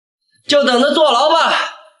就等着坐牢吧。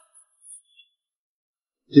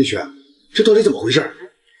叶雪，这到底怎么回事？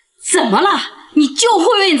怎么了？你就会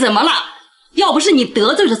问怎么了？要不是你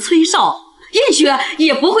得罪了崔少，叶雪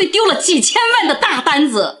也不会丢了几千万的大单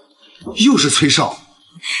子。又是崔少。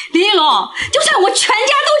林一龙，就算我全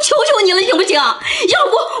家都求求你了，行不行？要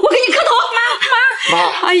不我给你磕头。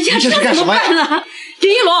妈，哎呀，这是干什么呀？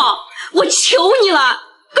林一龙，我求你了，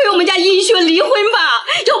跟我们家映雪离婚吧，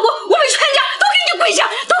要不我们全家都给你跪下，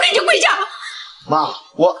都给你跪下。妈，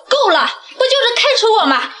我够了，不就是开除我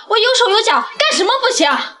吗？我有手有脚，干什么不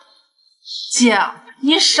行？姐，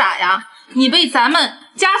你傻呀？你被咱们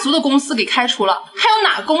家族的公司给开除了，还有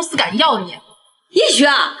哪个公司敢要你？映雪，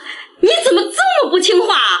你怎么这么不听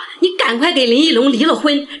话啊？你赶快给林一龙离了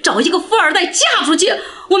婚，找一个富二代嫁出去，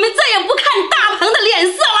我们再也不看大鹏的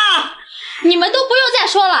脸色了。你们都不用再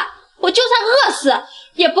说了，我就算饿死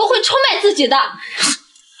也不会出卖自己的。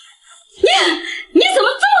你怎么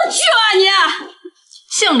这么倔啊你？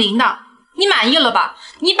姓林的，你满意了吧？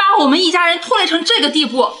你把我们一家人拖累成这个地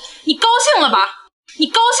步，你高兴了吧？你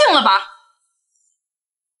高兴了吧？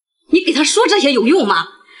你给他说这些有用吗？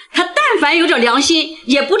他但凡有点良心，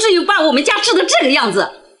也不至于把我们家治成这个样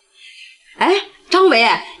子。哎，张伟，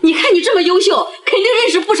你看你这么优秀，肯定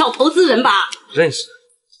认识不少投资人吧？认识。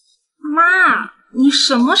妈，你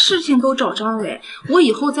什么事情都找张伟，我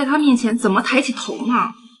以后在他面前怎么抬起头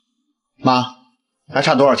呢？妈，还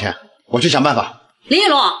差多少钱？我去想办法。林一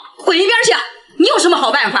龙，滚一边去！你有什么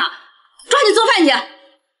好办法？抓紧做饭去！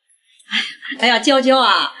哎呀，娇娇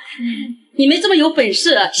啊，你们这么有本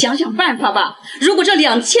事，想想办法吧。如果这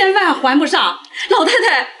2000万还不上，老太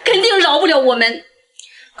太肯定饶不了我们。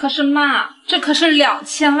可是妈，这可是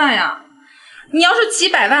2000万呀！你要是几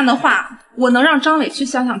百万的话，我能让张伟去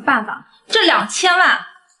想想办法。这2000万，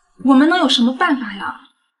我们能有什么办法呀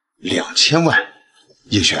？2000万，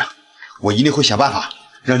叶雪，我一定会想办法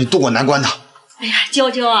让你渡过难关的。哎呀，娇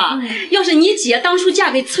娇啊，要是你姐当初嫁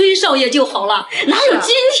给崔少爷就好了，哪有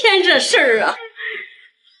今天这事儿啊？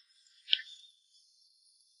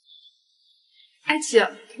哎姐，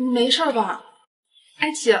你没事吧？哎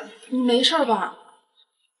姐，你没事吧？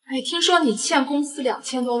哎，听说你欠公司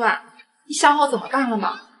2000多万，你想好怎么办了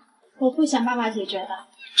吗？我会想办法解决的。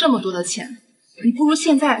这么多的钱，你不如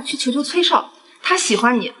现在去求求崔少，他喜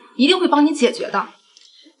欢你，一定会帮你解决的。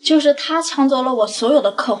就是他抢走了我所有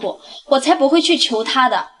的客户，我才不会去求他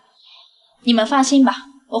的。你们放心吧，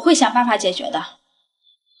我会想办法解决的。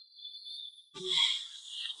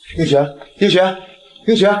映雪，映雪，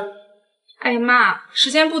映雪！哎呀妈，时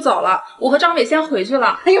间不早了，我和张伟先回去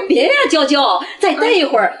了。哎呀，别呀，娇娇，再待一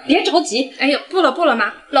会儿，别着急。哎呀，不了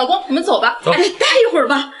妈，老公，我们走吧。走，哎，待一会儿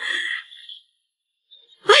吧。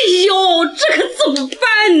哎呦，这可怎么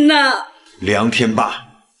办呢？梁天霸，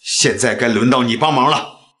现在该轮到你帮忙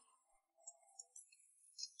了。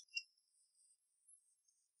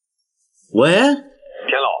喂，田老，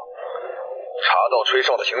查到崔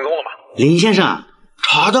少的行踪了吗？林先生，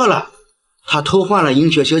查到了，他偷换了映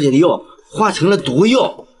雪小姐的药，换成了毒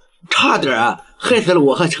药，差点害死了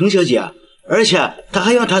我和程小姐，而且他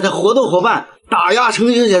还让他的合作伙伴打压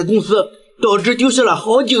程小姐的公司，导致丢失了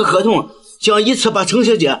好几个合同，想以此把程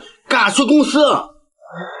小姐赶出公司。我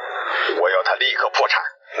要他立刻破产，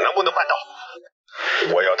能不能办到？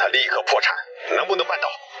我要他立刻破产，能不能办到？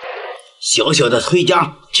小小的崔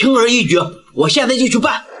家，轻而易举，我现在就去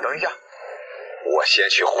办。等一下，我先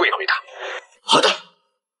去会会他。好的。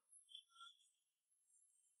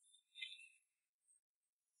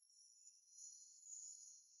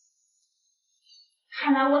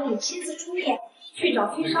看来我得亲自出面去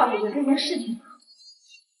找崔少爷的这件事情。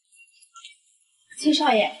崔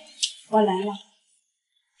少爷，我来了。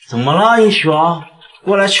怎么了，映雪？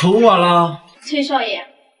过来求我了？崔少爷，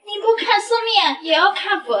你不看四面也要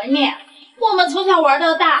看本面。我们从小玩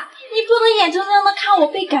到大，你不能眼睁睁的看我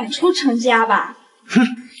被赶出程家吧？哼，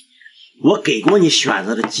我给过你选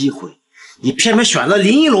择的机会，你偏偏选择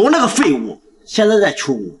林一龙那个废物，现在再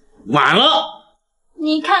求我，晚了。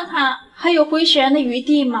你看看还有回旋的余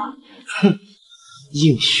地吗？哼，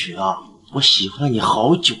映雪啊，我喜欢你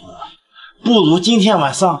好久了，不如今天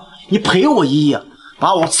晚上你陪我一夜，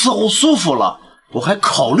把我伺候舒服了，我还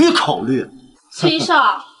考虑考虑。崔少，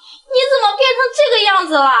你怎么变成这个样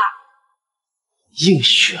子了？映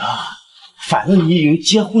雪啊，反正你已经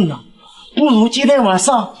结婚了，不如今天晚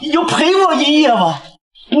上你就陪我一夜吧，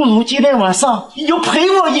不如今天晚上你就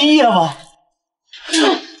陪我一夜吧。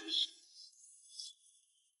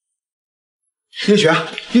映雪，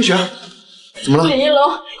映雪，怎么了？林一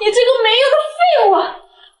龙，你这个没用的废物！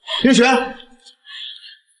映雪，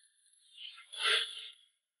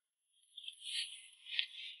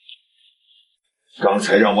刚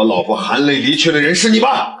才让我老婆含泪离去的人是你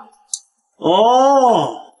吧？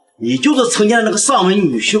哦，你就是程家那个上门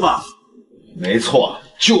女婿吧？没错，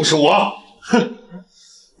就是我。哼，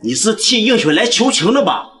你是替映雪来求情的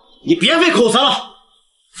吧？你别费口舌了。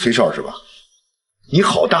崔少是吧？你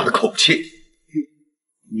好大的口气！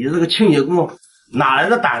你这个清洁工哪来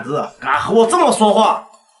的胆子，敢和我这么说话？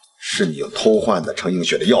是你偷换的程映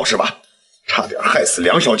雪的钥匙吧？差点害死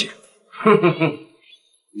梁小姐。哼哼哼，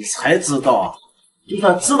你才知道啊！就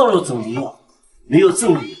算知道又怎么样？没有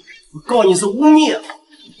证据，我告你是污蔑。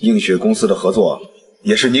映雪公司的合作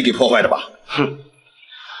也是你给破坏的吧？哼，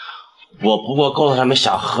我不过告诉他们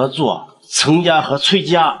想合作，程家和崔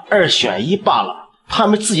家2选1罢了，他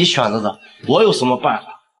们自己选择的，我有什么办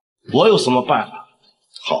法？我有什么办法？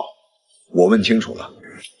好，我问清楚了，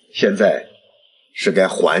现在是该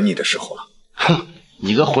还你的时候了。哼，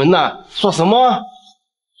你个混蛋，说什么？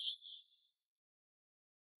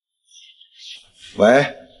喂，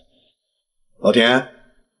老田，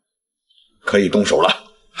可以动手了。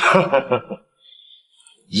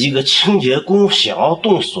一个清洁工想要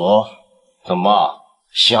动手，怎么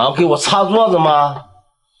想要给我擦桌子吗？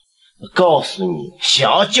我告诉你，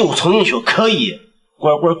想要救程映雪可以，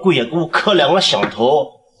乖乖跪下给我磕2个响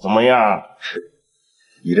头，怎么样？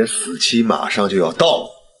你的死期马上就要到了。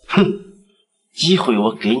哼，机会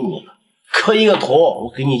我给你了，磕1个头，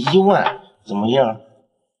我给你1万，怎么样？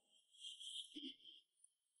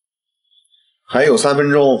还有3分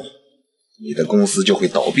钟，你的公司就会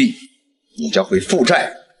倒闭，你将会负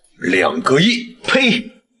债2个亿。呸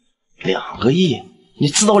！2个亿？你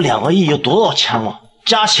知道2个亿有多少钱吗？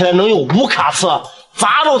加起来能有5卡车，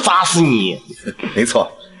砸都砸死你！没错，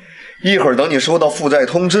一会儿等你收到负债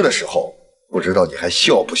通知的时候，不知道你还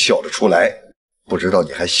笑不笑得出来？不知道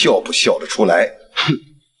你还笑不笑得出来？哼，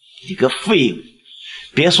你个废物！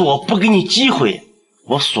别说我不给你机会，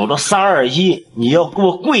我数到3、2、1，你要给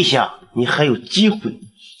我跪下，你还有机会。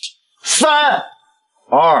3、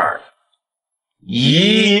2、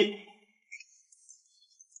1。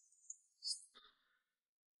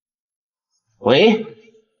喂，陈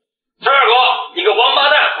二狗，你个王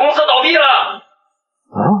八蛋，公司倒闭了！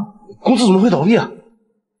啊？公司怎么会倒闭啊？你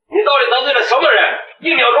到底得罪了什么人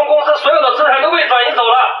？1秒钟，公司所有的资产都被转移走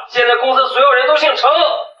了，现在公司所有人都姓程。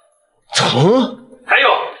程？还有，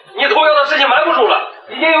你偷药的事情瞒不住了，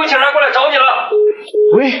已经有警察过来找你了。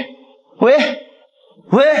喂，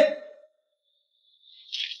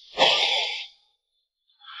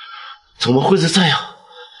怎么会是这样？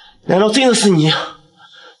难道真的是你？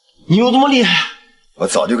你有这么厉害？我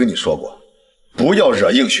早就跟你说过，不要惹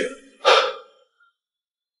映雪。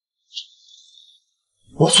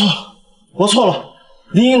我错了，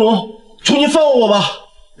林一龙，求你放我吧！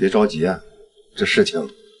别着急啊，这事情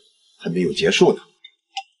还没有结束呢。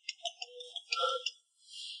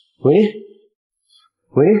喂，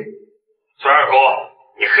陈二狗，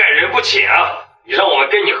你害人不浅啊！你让我们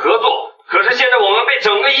跟你合作，可是现在我们被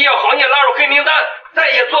整个医药行业拉入黑名单，再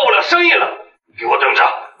也做不了生意了。给我等着，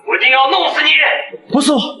我一定要弄死你！不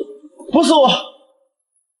是我。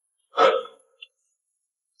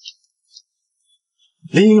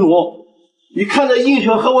林一龙，你看在映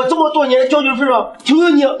雪和我这么多年的交情份上，求求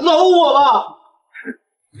你饶我吧！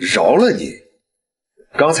饶了你？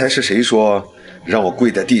刚才是谁说让我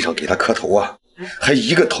跪在地上给他磕头啊？还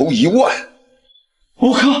1个头1万！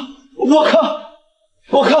我磕！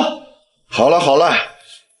好了，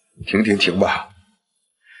停吧！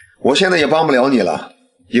我现在也帮不了你了，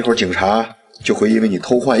一会儿警察就会因为你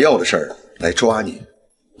偷换药的事儿来抓你，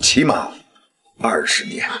起码20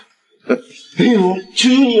年。林一龙，求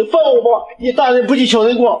求你放我吧！你大人不计小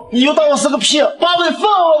人过，你就当我是个屁，把我给放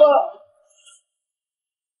了吧！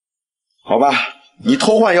好吧，你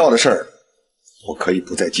偷换药的事儿，我可以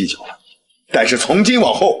不再计较了。但是从今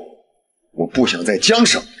往后，我不想在江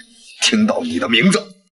省听到你的名字。